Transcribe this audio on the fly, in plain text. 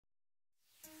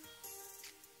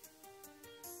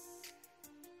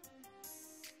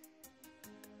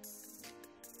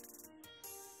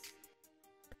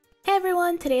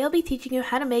everyone, today I'll be teaching you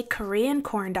how to make Korean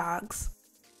corn dogs.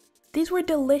 These were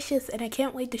delicious and I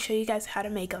can't wait to show you guys how to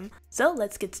make them. So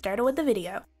let's get started with the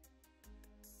video.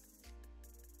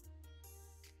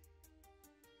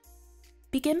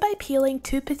 Begin by peeling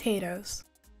 2 potatoes.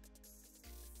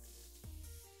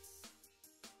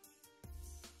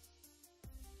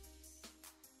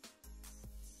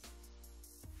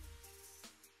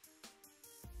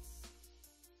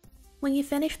 When you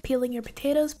finish peeling your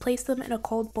potatoes, place them in a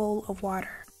cold bowl of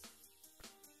water.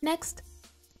 Next,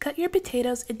 cut your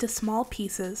potatoes into small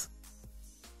pieces.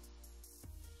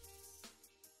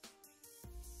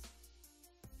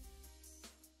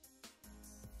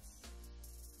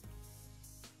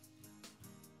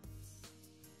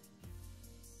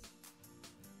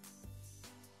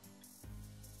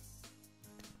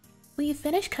 When you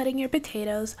finish cutting your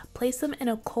potatoes, place them in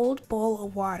a cold bowl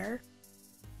of water.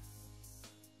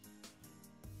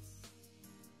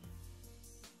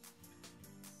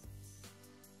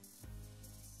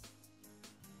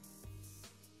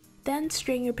 Then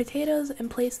strain your potatoes and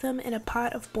place them in a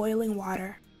pot of boiling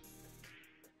water.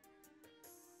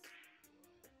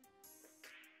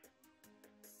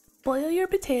 Boil your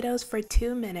potatoes for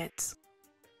 2 minutes.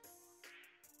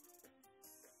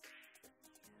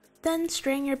 Then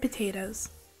strain your potatoes.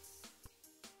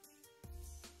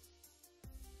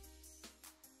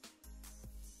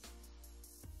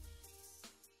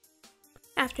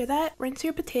 After that, rinse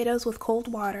your potatoes with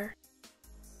cold water.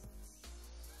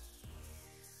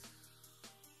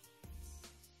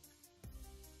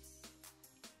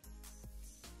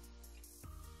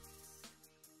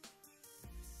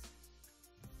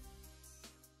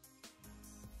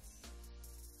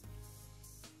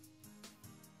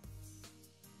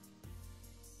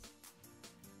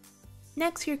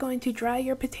 Next, you're going to dry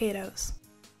your potatoes.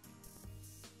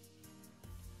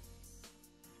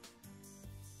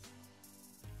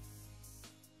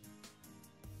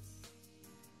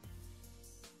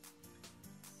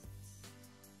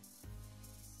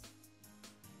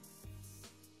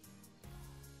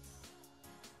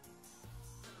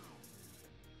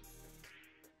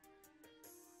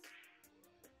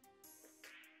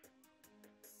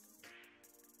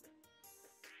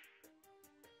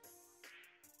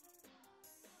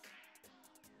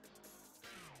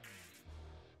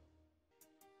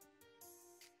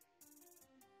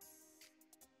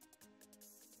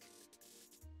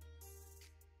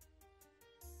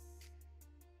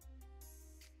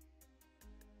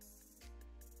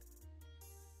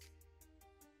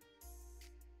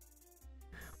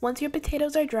 Once your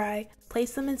potatoes are dry,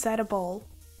 place them inside a bowl.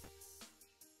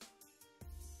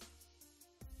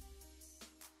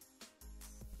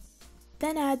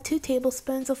 Then add 2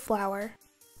 tablespoons of flour.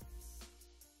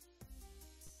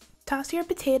 Toss your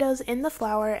potatoes in the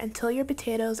flour until your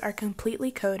potatoes are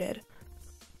completely coated.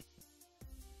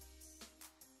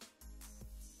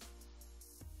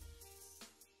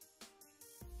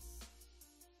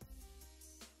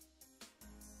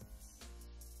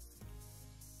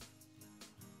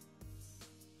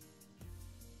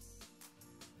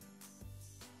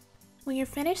 When you're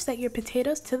finished, set your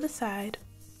potatoes to the side.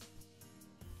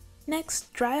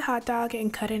 Next, dry a hot dog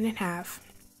and cut it in half.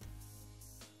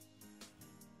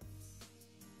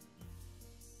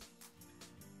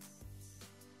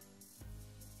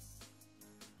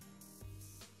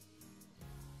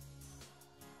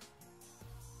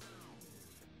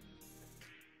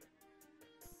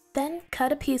 Then,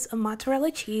 cut a piece of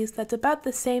mozzarella cheese that's about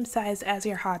the same size as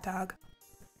your hot dog.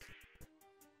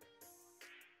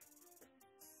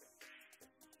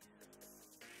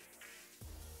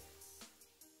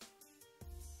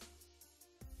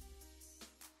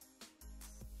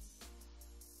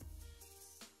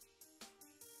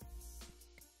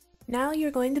 Now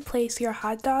you're going to place your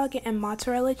hot dog and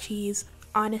mozzarella cheese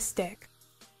on a stick.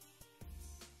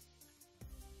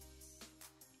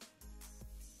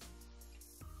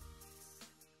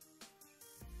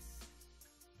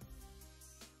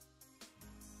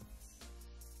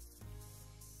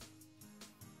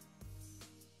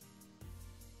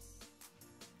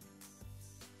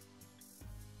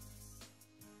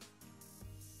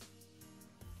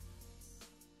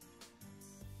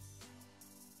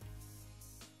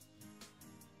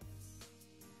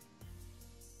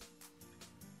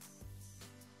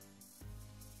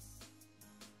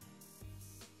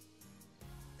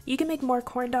 You can make more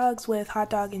corn dogs with hot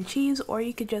dog and cheese, or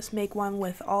you could just make one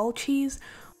with all cheese,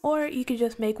 or you could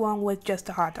just make one with just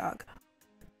a hot dog.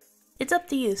 It's up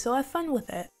to you, so have fun with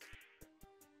it.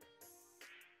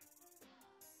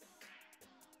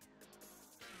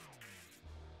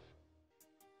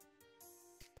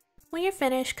 When you're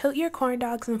finished, coat your corn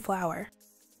dogs in flour.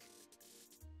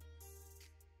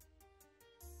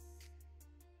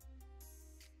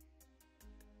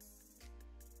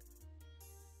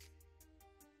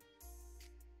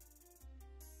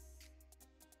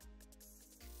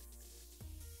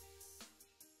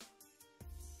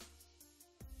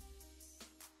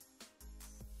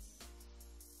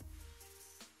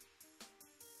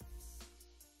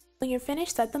 When you're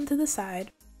finished, set them to the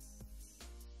side.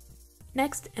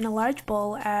 Next, in a large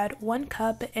bowl, add 1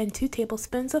 cup and 2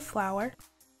 tablespoons of flour,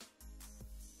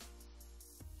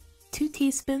 2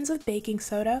 teaspoons of baking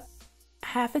soda,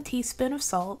 half a teaspoon of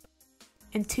salt,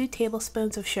 and 2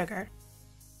 tablespoons of sugar.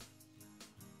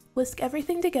 Whisk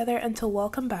everything together until well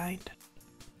combined.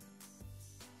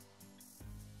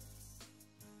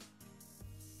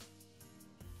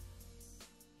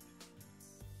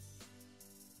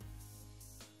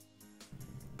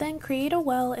 Then create a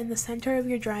well in the center of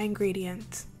your dry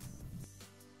ingredients.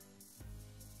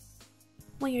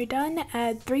 When you're done,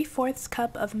 add 3/4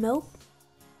 cup of milk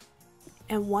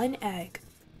and 1 egg.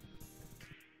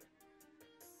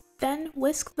 Then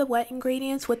whisk the wet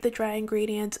ingredients with the dry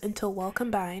ingredients until well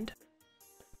combined.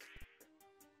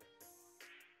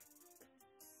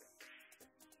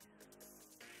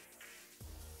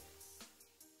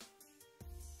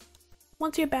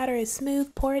 Once your batter is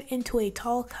smooth, pour it into a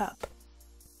tall cup.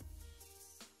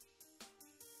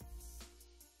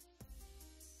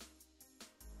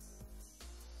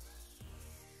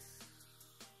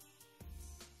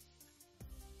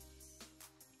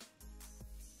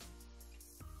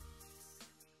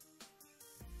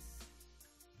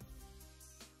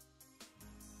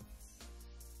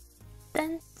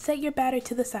 Then set your batter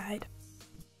to the side.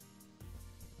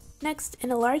 Next, in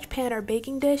a large pan or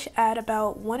baking dish, add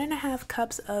about 1½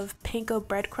 cups of panko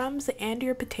breadcrumbs and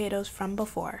your potatoes from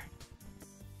before.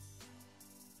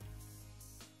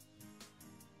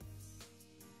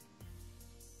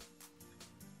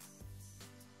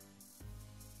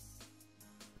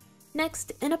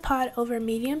 Next, in a pot over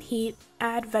medium heat,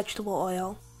 add vegetable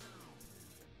oil.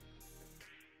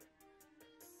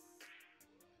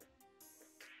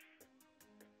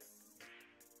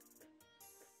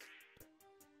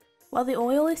 While the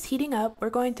oil is heating up, we're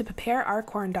going to prepare our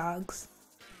corn dogs.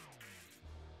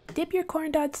 Dip your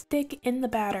corn dog stick in the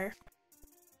batter.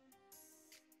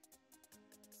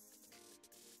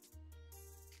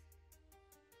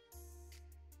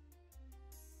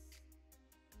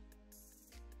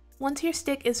 Once your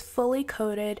stick is fully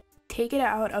coated, take it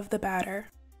out of the batter.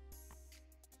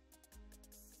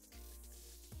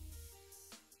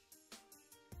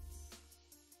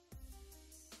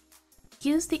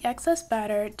 Use the excess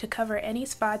batter to cover any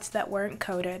spots that weren't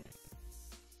coated.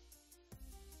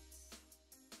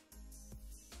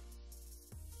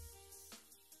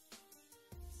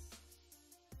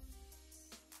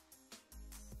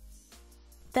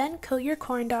 Then coat your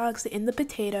corn dogs in the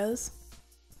potatoes,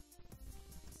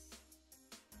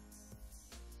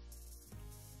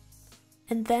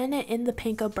 and then in the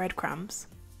panko breadcrumbs.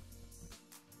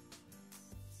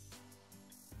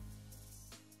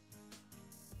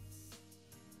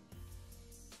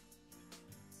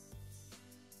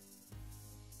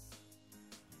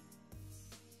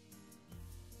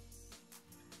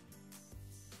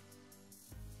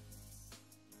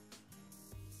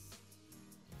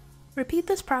 Repeat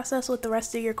this process with the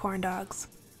rest of your corn dogs.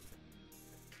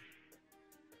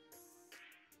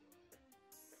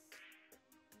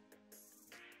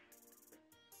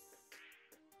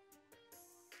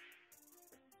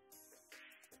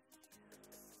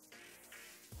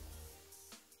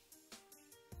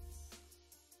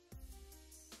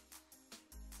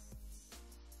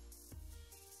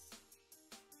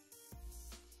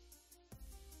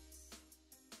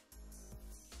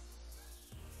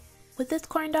 With this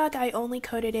corn dog, I only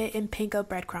coated it in panko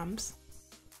breadcrumbs.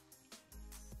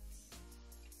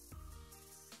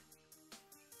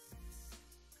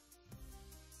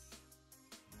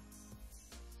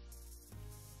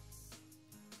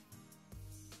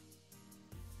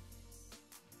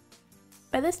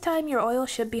 By this time, your oil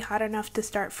should be hot enough to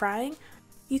start frying.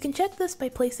 You can check this by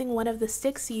placing one of the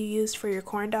sticks you used for your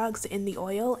corn dogs in the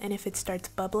oil, and if it starts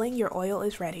bubbling, your oil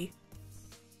is ready.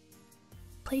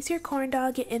 Place your corn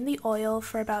dog in the oil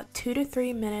for about 2 to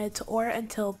 3 minutes or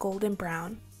until golden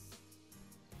brown.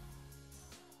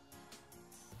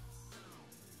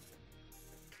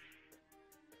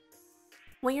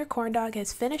 When your corn dog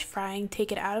has finished frying,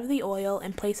 take it out of the oil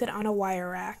and place it on a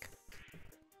wire rack.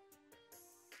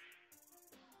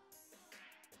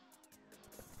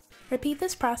 Repeat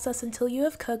this process until you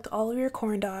have cooked all of your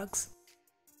corn dogs.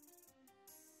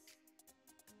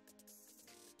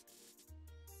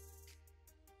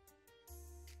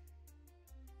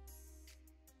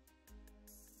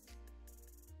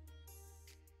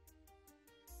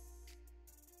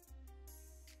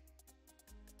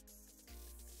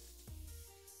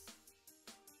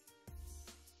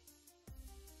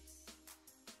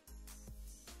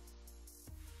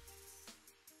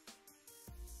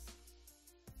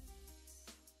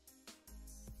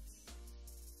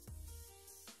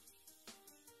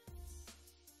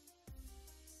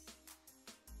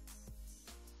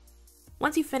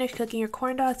 Once you finish cooking your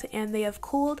corn dogs and they have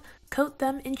cooled, coat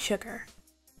them in sugar.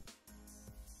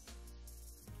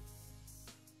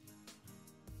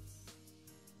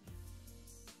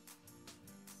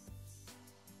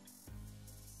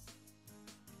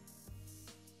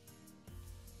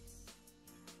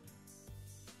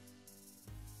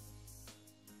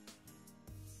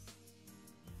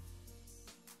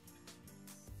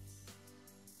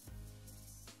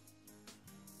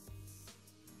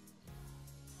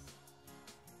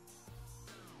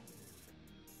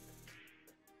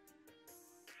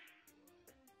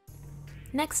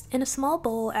 Next, in a small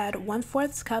bowl, add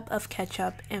 1/4 cup of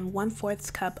ketchup and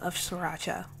 1/4 cup of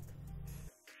sriracha.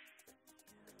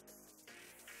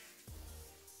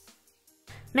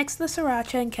 Mix the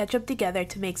sriracha and ketchup together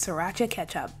to make sriracha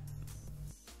ketchup.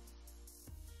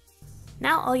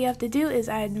 Now all you have to do is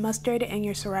add mustard and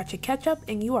your sriracha ketchup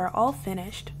and you are all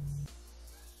finished.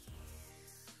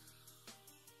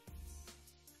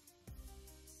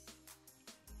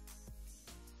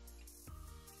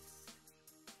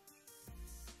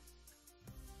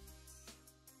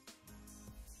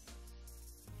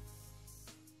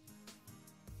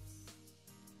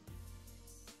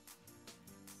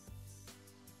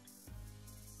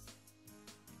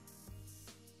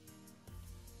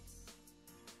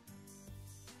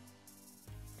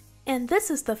 And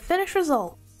this is the finished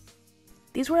result.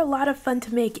 These were a lot of fun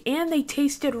to make and they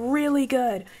tasted really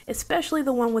good, especially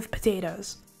the one with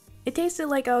potatoes. It tasted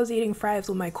like I was eating fries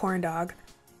with my corn dog.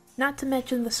 Not to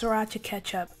mention the sriracha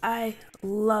ketchup, I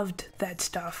loved that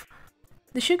stuff.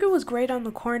 The sugar was great on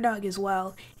the corn dog as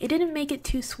well. It didn't make it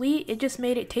too sweet, it just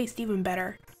made it taste even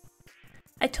better.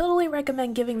 I totally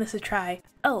recommend giving this a try.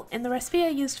 Oh, and the recipe I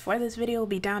used for this video will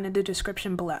be down in the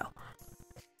description below.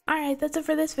 Alright, that's it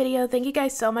for this video. Thank you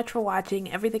guys so much for watching.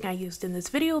 Everything I used in this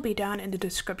video will be down in the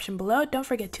description below. Don't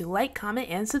forget to like, comment,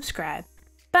 and subscribe.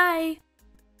 Bye!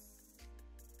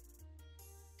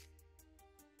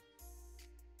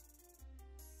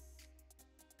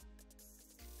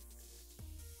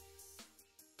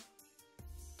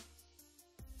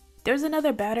 There's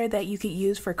another batter that you could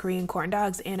use for Korean corn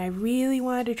dogs and I really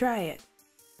wanted to try it.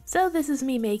 So this is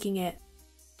me making it.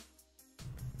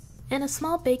 In a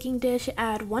small baking dish,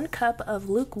 add 1 cup of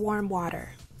lukewarm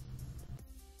water.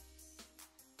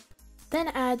 Then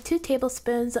add 2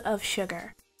 tablespoons of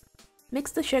sugar.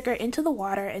 Mix the sugar into the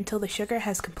water until the sugar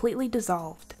has completely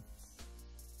dissolved.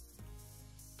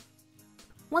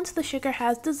 Once the sugar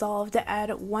has dissolved,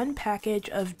 add 1 package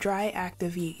of dry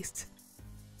active yeast.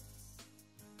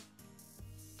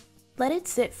 Let it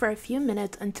sit for a few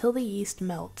minutes until the yeast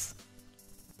melts.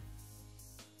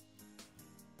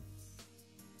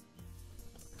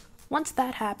 Once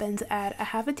that happens, add a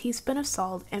half a teaspoon of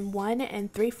salt and 1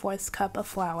 3/4 cup of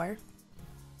flour.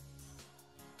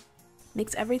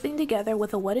 Mix everything together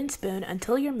with a wooden spoon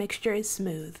until your mixture is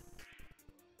smooth.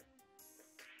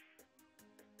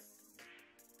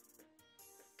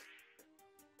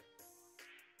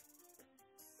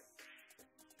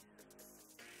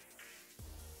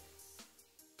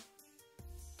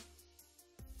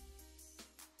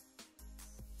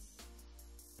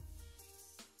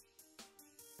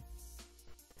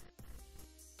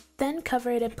 Then cover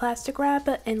it in plastic wrap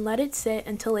and let it sit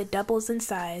until it doubles in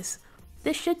size.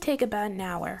 This should take about an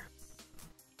hour.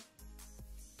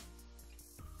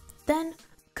 Then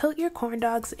coat your corn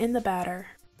dogs in the batter.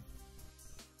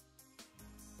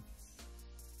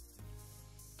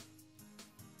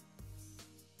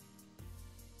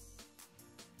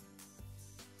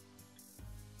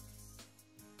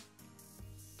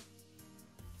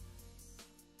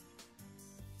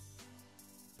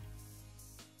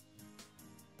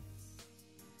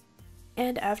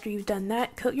 And after you've done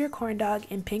that, coat your corn dog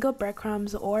in panko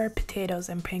breadcrumbs or potatoes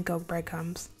and panko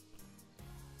breadcrumbs.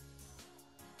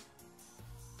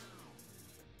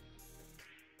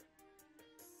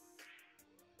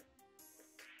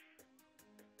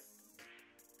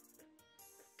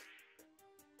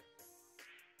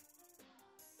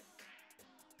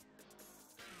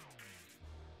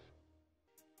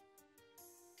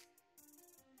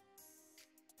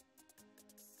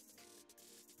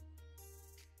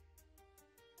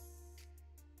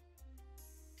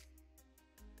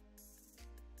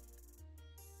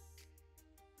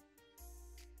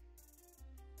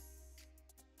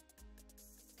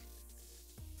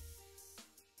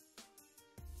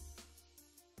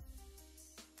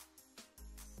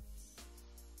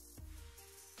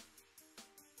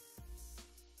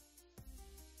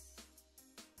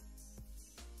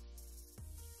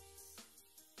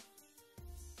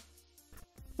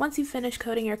 Once you finish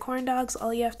coating your corn dogs,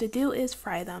 all you have to do is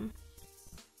fry them.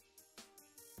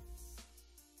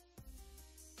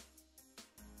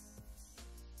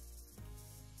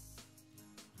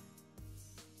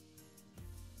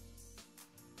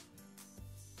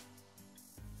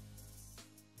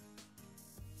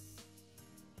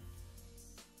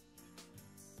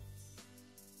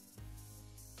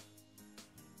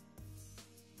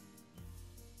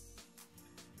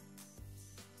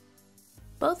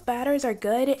 Both batters are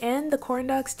good and the corn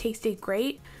dogs tasted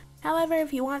great. However,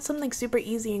 if you want something super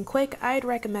easy and quick, I'd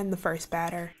recommend the first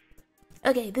batter.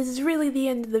 Okay, this is really the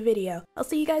end of the video. I'll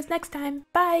see you guys next time.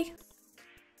 Bye!